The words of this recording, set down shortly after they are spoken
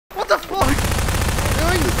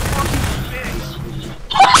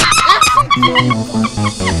I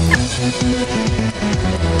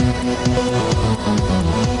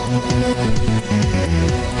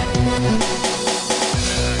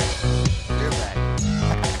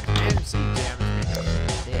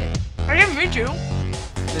didn't mean to.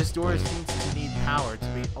 This door seems to need power to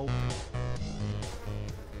be open.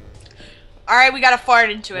 Alright, we gotta fart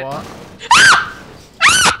into it. What?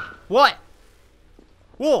 What?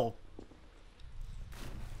 Whoa.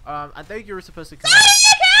 I think you were supposed to come.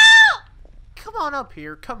 Come on up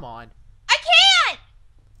here. Come on. I can't.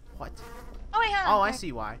 What? Oh wait, hold on. Oh, I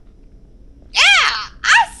see why. Yeah,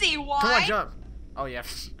 I see why. Come on, jump. Oh yeah.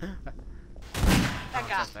 I don't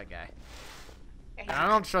guy. trust that guy. Okay, And I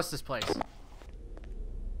don't trust this place.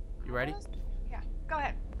 You ready? Yeah. Go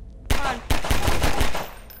ahead. Come on.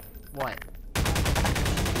 What?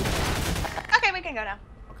 Okay, we can go now.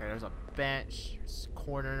 Okay, there's a bench. There's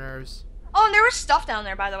corners. Oh, and there was stuff down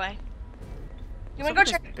there, by the way. You wanna go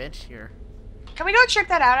check? This bench here. Can we go check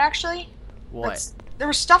that out, actually? What? There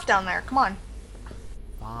was stuff down there. Come on.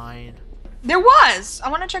 Fine. There was. I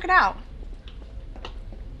want to check it out.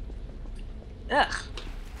 Ugh.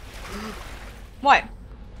 What?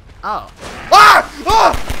 Oh. Ah!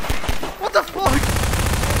 Ah! What the fuck?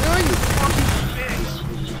 No, you fucking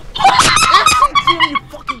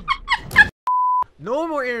bitch. No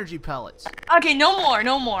more energy pellets. Okay, no more,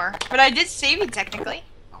 no more. But I did save you, technically.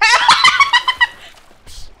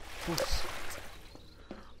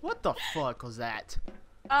 What the fuck was that?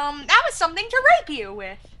 That was something to rape you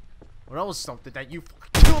with. Well, that was something that you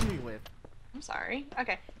fucking killed me with. I'm sorry.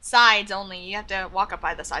 Okay. Sides only. You have to walk up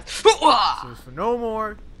by the sides. So for no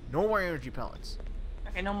more energy pellets.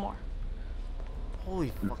 Okay, no more.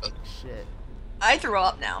 Holy fucking shit. I threw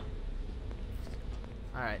up now.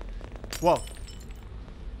 Alright. Whoa.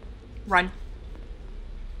 Run.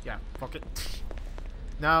 Yeah, fuck it.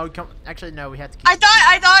 No, come. Actually, no. We have to keep. I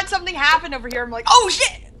thought something happened over here. I'm like, oh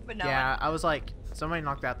shit! But no. Yeah, I was like, somebody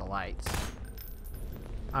knocked out the lights.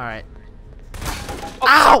 All right. Oh.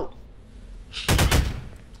 Ow!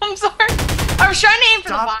 I'm sorry. I was trying to aim for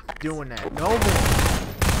the Stop box. doing that. No more.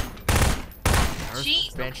 There's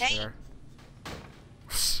Jeez, a bench okay. there.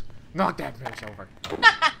 Knock that bench over.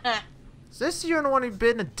 Is this you the one who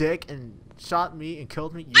bit in a dick and shot me and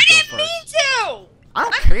killed me? You I go didn't first. mean to! I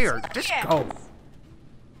don't I'm care. Just serious. go.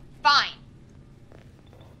 Fine.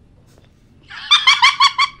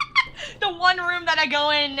 The one room that I go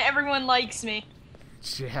in, everyone likes me.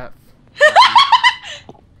 Jeff.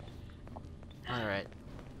 Alright.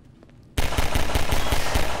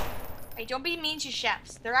 Hey, don't be mean to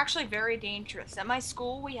chefs. They're actually very dangerous. At my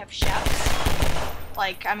school, we have chefs.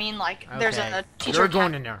 Like, I mean, like, there's a teacher. You're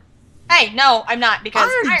going in there. Hey, no, I'm not, because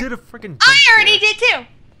I already did a freaking. I already did too.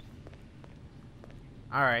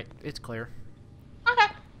 Alright, it's clear. Okay.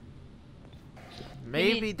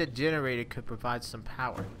 Maybe the generator could provide some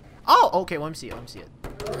power. Oh, okay, let me see it. Let me see it.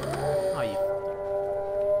 Oh, you.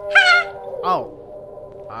 Oh.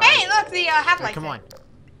 Hey, look, the half-life. Okay, come on.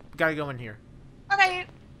 We gotta go in here. Okay.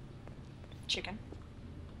 Chicken.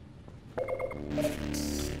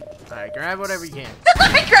 Alright, grab whatever you can.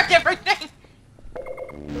 I grabbed everything.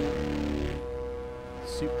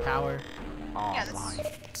 Suit power. Oh, Yeah, my.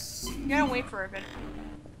 You gotta wait for a bit.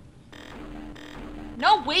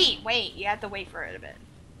 No, wait. You have to wait for it a bit.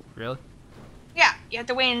 Really? Yeah, you have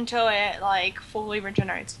to wait until it, like, fully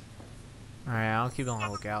regenerates. Alright, I'll keep on the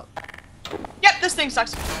lookout. Yep, this thing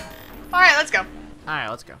sucks. Alright, let's go. Alright,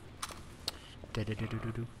 let's go. I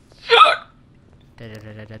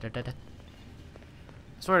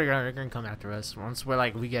swear to God, they're gonna come after us once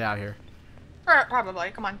we get out here.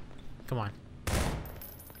 Probably, come on. Come on.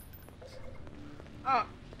 Oh.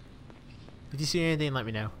 If you see anything, let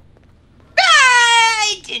me know.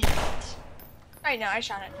 I didn't. Right, no, I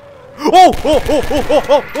shot it. Oh! Oh! Oh! Oh! Oh!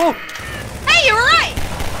 Oh! Oh! Hey, you were right!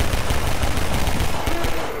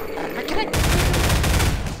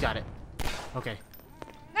 Got it. Okay.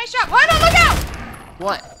 Nice shot. Why not look out?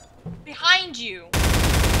 What? Behind you.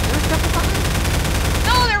 There's stuff behind?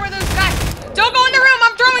 No, there were those guys. Don't go in the room.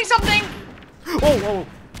 I'm throwing something. Oh! Oh!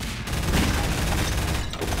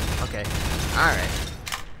 Okay. Alright.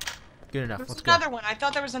 Good enough. There's Let's another go. one. I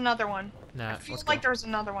thought there was another one. Nah, I feel let's like go. there was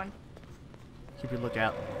another one. Keep your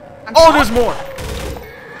lookout. I'm Oh, sorry. there's more!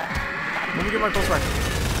 Let me get my pulse rifle.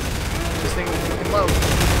 This thing is freaking low.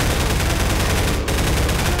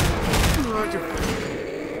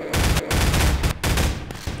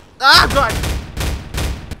 Ah, God!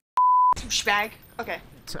 Douchebag. Okay.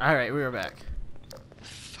 Alright, we are back.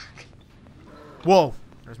 Fuck. Whoa!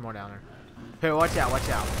 There's more down there. Hey, watch out, watch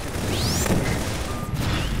out.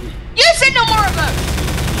 You said no more of those!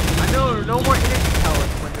 I know, no more energy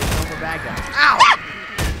pellets when there's no more bad guys. Ow!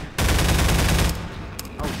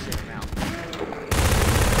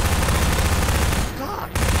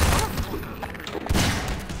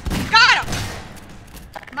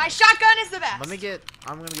 Shotgun is the best. I'm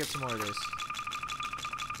gonna get some more of this.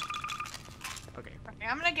 Okay. Okay,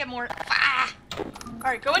 I'm gonna get more. Ah!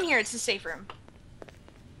 Alright, go in here. It's the safe room.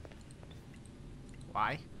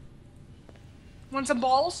 Why? Want some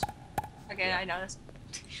balls? Okay, Yeah. I know this.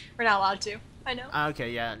 We're not allowed to. I know.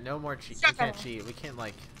 Okay, yeah, no more cheat. We can't cheat. We can't,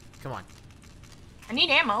 like, come on. I need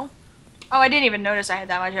ammo. Oh, I didn't even notice I had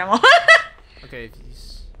that much ammo. Okay,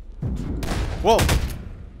 whoa!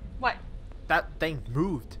 What? That thing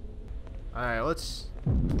moved. Alright, let's.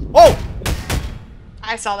 Oh!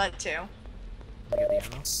 I saw that too. Let me get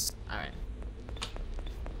the ammo. Alright.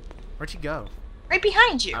 Where'd you go? Right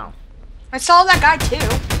behind you. Oh. I saw that guy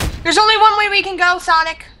too. There's only one way we can go,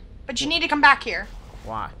 Sonic. But you need to come back here.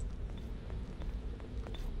 Why?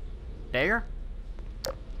 There?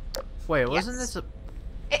 Wait, wasn't this a...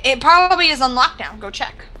 It probably is unlocked now. Go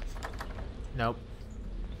check. Nope.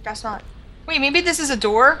 Guess not. Wait, maybe this is a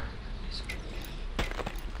door?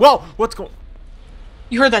 Whoa! What's going...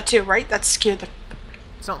 You heard that too, right? That scared the...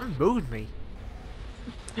 Something moved me.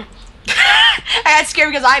 I got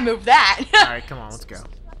scared because I moved that. Alright, come on, let's go.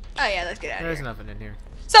 Oh yeah, let's get out of There's here. nothing in here.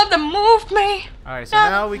 Something moved me. Alright, so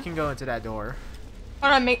now we can go into that door.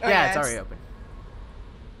 Hold on, make... Oh, Yeah, it's already open.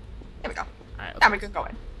 There we go. Alright, Now we can go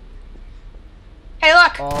in. Hey,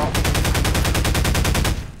 look! Oh.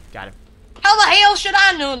 Got him. How the hell should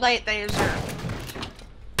I know that there's a...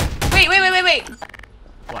 Wait.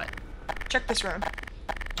 What? Check this room.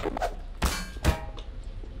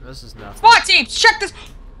 This is nothing. SWAT teams, check this...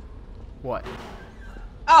 What?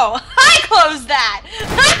 Oh, I closed that!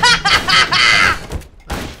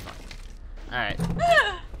 Alright.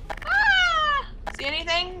 Ah! See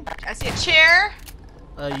anything? I see a chair.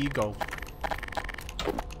 You go.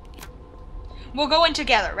 We'll go in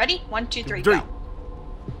together. Ready? 1, 2, 3, Three. go.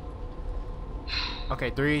 Okay,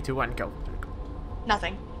 3, 2, 1, go.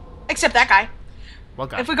 Nothing. Except that guy. Well,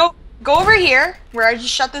 got If we go over here, where I just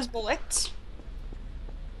shot those bullets.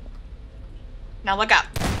 Now look up.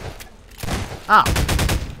 Ah.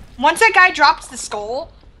 Once that guy drops the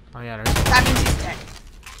skull, Oh, yeah, there's... that means he's dead.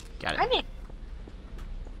 Got it. I mean,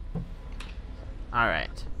 Alright.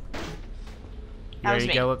 You That was ready to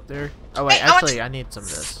me. go up there? Oh, wait, Hey, I want actually, I need some of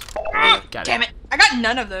this. Got damn it. I got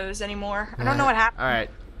none of those anymore. I don't know what happened. Alright.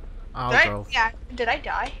 I'll Did go. Did I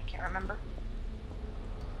die? Can't remember.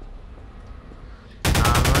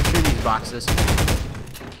 I'm gonna shoot these boxes.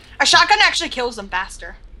 A shotgun actually kills them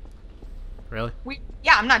faster. Really?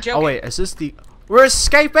 Yeah, I'm not joking. Oh, wait, is this the... We're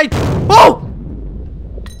escaping! Oh!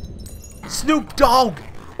 Snoop Dogg!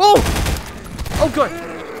 Oh! Oh, good!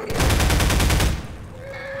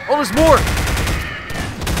 Oh, there's more!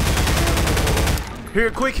 Here,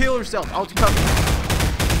 quick, heal yourself. I'll come.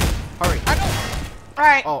 Hurry.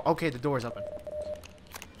 Alright, Oh, okay, the door's open.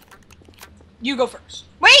 you go first.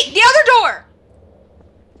 Wait, the other door!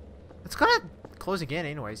 It's gonna close again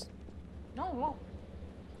anyways. No, it won't.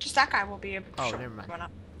 Just that guy will be able to Oh, show never mind. going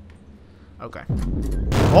up. Okay.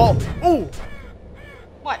 Oh! Oh!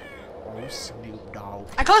 What? Oh, Snoop Dogg.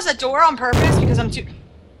 I closed the door on purpose because I'm too...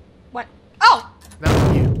 What? Oh! That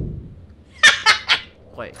was you.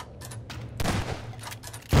 Wait.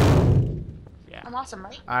 Yeah. I'm awesome,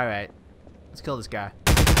 right? Alright. Let's kill this guy.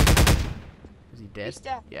 Is he dead? He's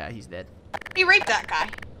dead. Yeah, he's dead. He raped that guy.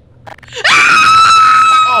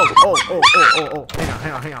 Oh.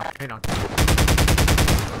 Hang on.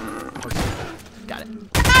 Okay. Got it.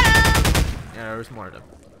 Yeah, there's more of them.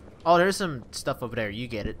 Oh, there's some stuff over there. You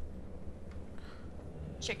get it.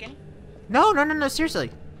 Chicken. No,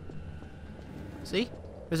 seriously. See?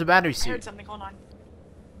 There's a battery I suit. heard something. Hold on.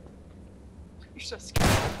 You're so scared.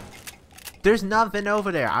 There's nothing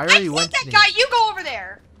over there. I I already see went. that guy. You go over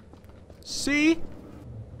there. See?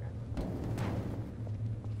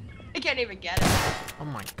 I can't even get it. Oh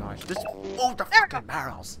my gosh. This. Oh, the There we fucking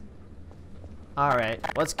barrels. Alright,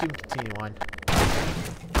 let's continue on.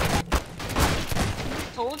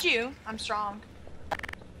 Told you, I'm strong.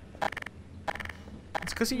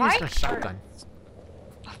 It's because you My used a shotgun.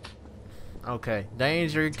 Okay,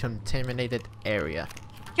 danger contaminated area.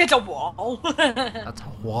 It's a wall. That's a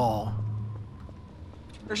wall.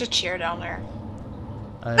 There's a chair down there.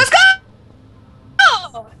 Uh, Let's go!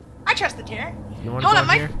 Oh, I trust the chair. You want to Hold go on, in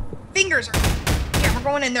my here? fingers are... Yeah, we're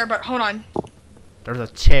going in there, but hold on. There's a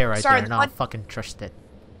chair right Sorry, there, and I don't fucking trust it.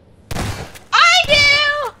 I do!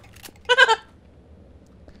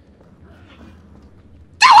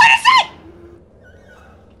 What is it?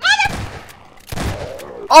 Mother...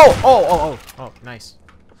 Oh, nice.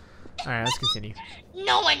 Alright, let's continue.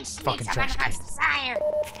 No one Fucking sneaks trash up on can. us desire.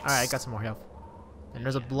 Alright, I got some more health. And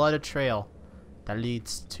there's a blood trail that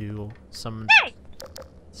leads to some Hey!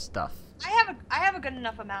 stuff. I have a good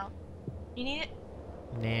enough amount. You need it?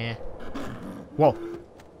 Nah. Whoa.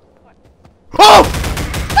 Oh!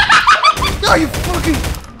 No, you fucking.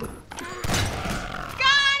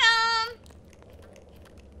 Got him!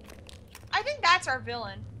 I think that's our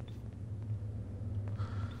villain.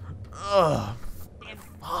 Ugh. Damn.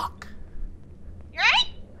 Fuck. You right?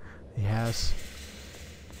 Yes.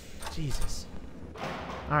 Jesus.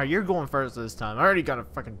 Alright, you're going first this time. I already got a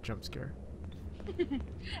fucking jump scare.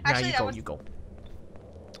 Actually, now you go.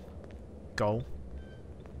 Go.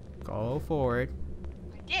 Go forward.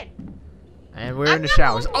 I did. And we're in the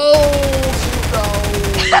showers. Oh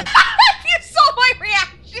no! You saw my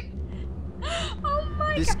reaction. Oh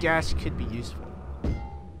my This god. gas could be useful.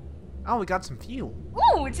 Oh, we got some fuel.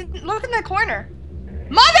 Ooh, it's in, look in the corner.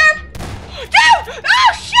 Mother! Dude!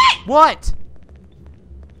 Oh shit! What?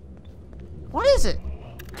 What is it?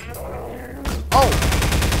 Oh!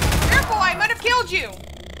 Careful, I might have killed you.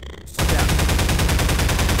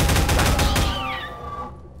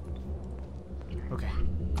 Okay.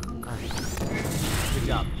 Alright. Good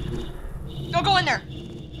job. Don't go in there.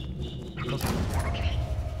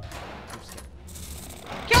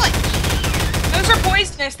 Kill it! Those are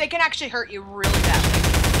poisonous. They can actually hurt you really badly.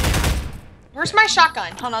 Where's my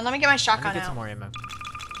shotgun? Hold on, let me get my shotgun Get some out. more ammo.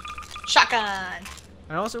 Shotgun.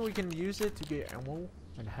 And also, we can use it to get ammo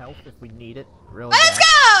and health if we need it. Really. Let's bad.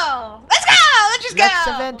 go! Let's go! Let's just go! Let's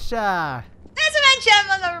adventure! Let's adventure,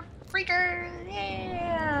 mother freaker!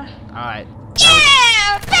 Yeah! Alright.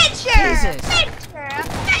 Yeah! Adventure! Jesus. Adventure!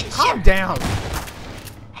 Adventure! Calm down!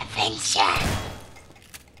 Adventure!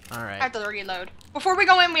 I Alright. have to reload. Before we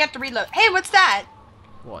go in, we have to reload. Hey, what's that?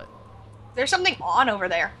 What? There's something on over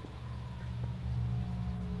there.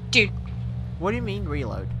 Dude. What do you mean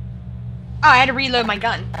reload? Oh, I had to reload my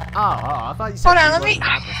gun. Oh, I thought you said Hold on, let reload me... the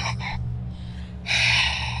map or something.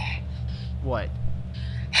 What?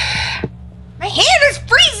 My hand is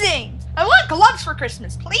freezing! I want gloves for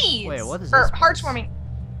Christmas, please! Wait, what is or this hearts place? warming.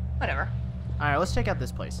 Whatever. Alright, let's check out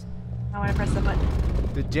this place. I want to press the button.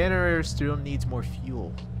 The generator still needs more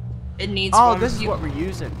fuel. It needs Oh, one this is fuel. what we're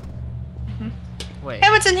using. Mhm. Wait, Hey,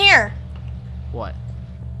 what's in here? what?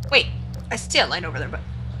 Wait, I see a light over there, but...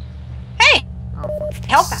 Hey! Oh, fuck.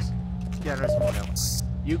 Health pack. Yeah, there's more health.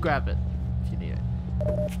 You grab it if you need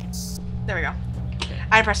it. There we go. Okay.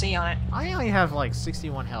 I had to press E on it. I only have like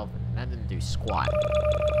 61 health and I didn't do squat.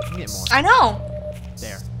 You get more. I know!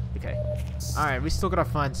 There. Okay. Alright, we still gotta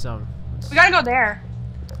find some. We gotta go there.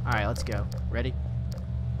 Alright, let's go. Ready?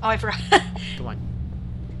 Oh, I forgot. Come on.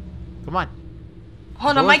 Come on.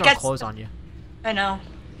 Hold on, Doors my don't gut's... close on you. I know.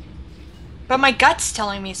 But my gut's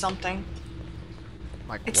telling me something.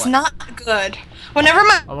 Like It's what? not good. Whenever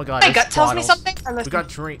my, Oh my god, my there's gut tells me bottles. something, I We listen. got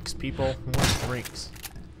drinks, people. Who wants drinks?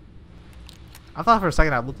 I thought for a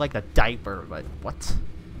second I looked like a diaper, but what?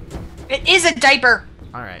 It is a diaper.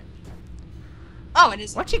 Alright. Oh, it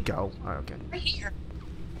is Where'd you go? Oh, okay. right here.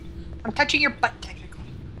 I'm touching your butt, technically.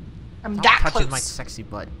 I'm I'm that touching close. my sexy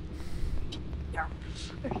butt.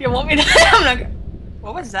 You want me to? I'm not gonna...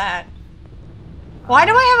 What was that? Why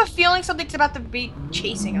do I have a feeling something's about to be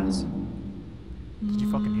chasing us? Did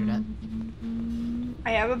you fucking hear that?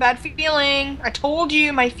 I have a bad feeling. I told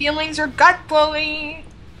you, my feelings are gut bully.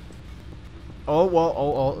 Oh, well,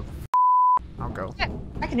 oh. I'll go. Yeah,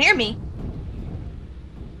 I can hear me.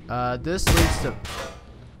 This leads to...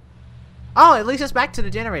 Oh, it leads us back to the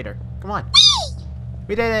generator. Come on.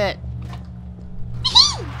 We did it!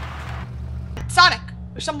 Sonic,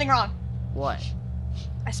 there's something wrong. What?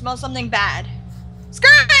 I smell something bad. Screw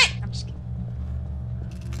it! I'm just kidding.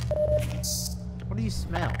 What do you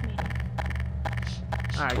smell?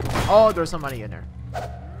 Alright, come on. Oh, there's somebody in there.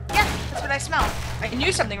 Yeah, that's what I smell. I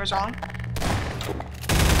knew something was wrong.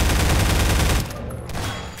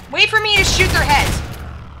 Wait for me to shoot their heads.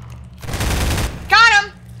 Got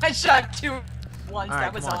him! I shot two once. Alright,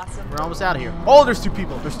 That was come on. awesome. We're almost out of here. Oh, there's two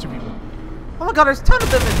people. There's two people. Oh my god, there's a ton of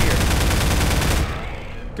them in here.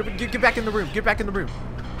 Get back in the room. Get back in the room.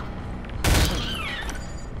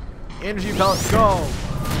 Energy pellets, go.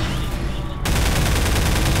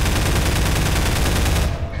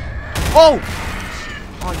 Oh!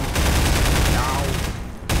 On you. No.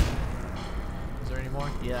 Is there any more?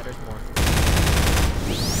 Yeah, there's more.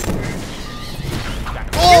 Got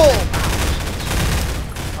it. Oh!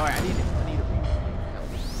 Alright, I need a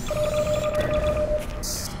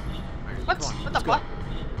What the fuck?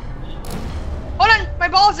 Hold on, my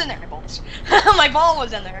ball's in there. My balls. My ball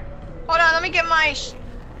was in there. Hold on, let me get my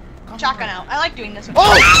shotgun out. I like doing this one.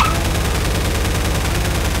 Oh!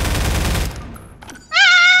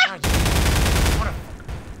 Ah!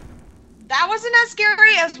 That wasn't as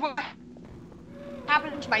scary as what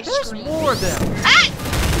happened to my There's screen. more of them. Ah!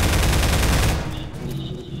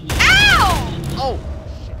 Ow! Oh,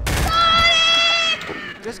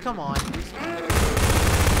 Just come on.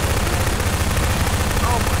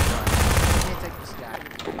 Oh my god. Can't take the stack.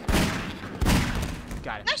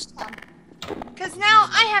 Got it. Nice job. Because now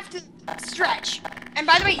I have to stretch. And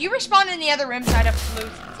by the way, you respawn in the other room, so I'd have to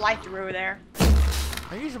fly through there.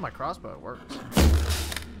 I'm using my crossbow. It works.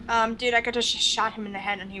 Dude, I could have just shot him in the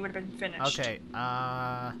head and he would have been finished. Okay,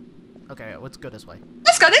 okay, let's go this way.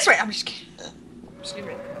 Let's go this way. I'm just kidding. Excuse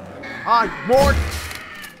me. Ah, more!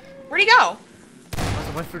 Where'd he go?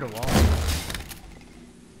 I went through the wall.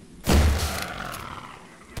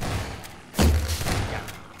 Yeah.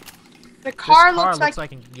 The car This looks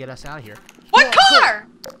like it can get us out of here. What car?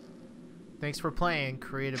 Thanks for playing,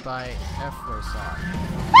 created by Efrosoft.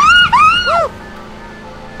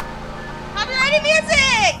 Copyrighted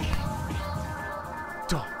music!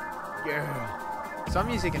 Yeah. Some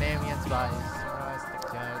music and ambience by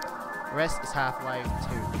the rest is Half-Life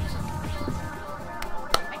 2 music.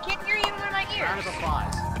 I can't hear you in my ears. Round of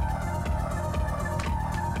applause.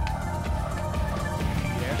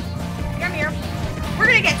 Yeah. Come here. We're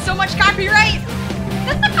gonna get so much copyright.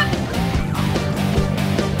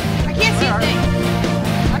 I can't see a thing.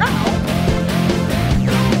 I don't know.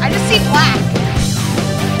 I just see black.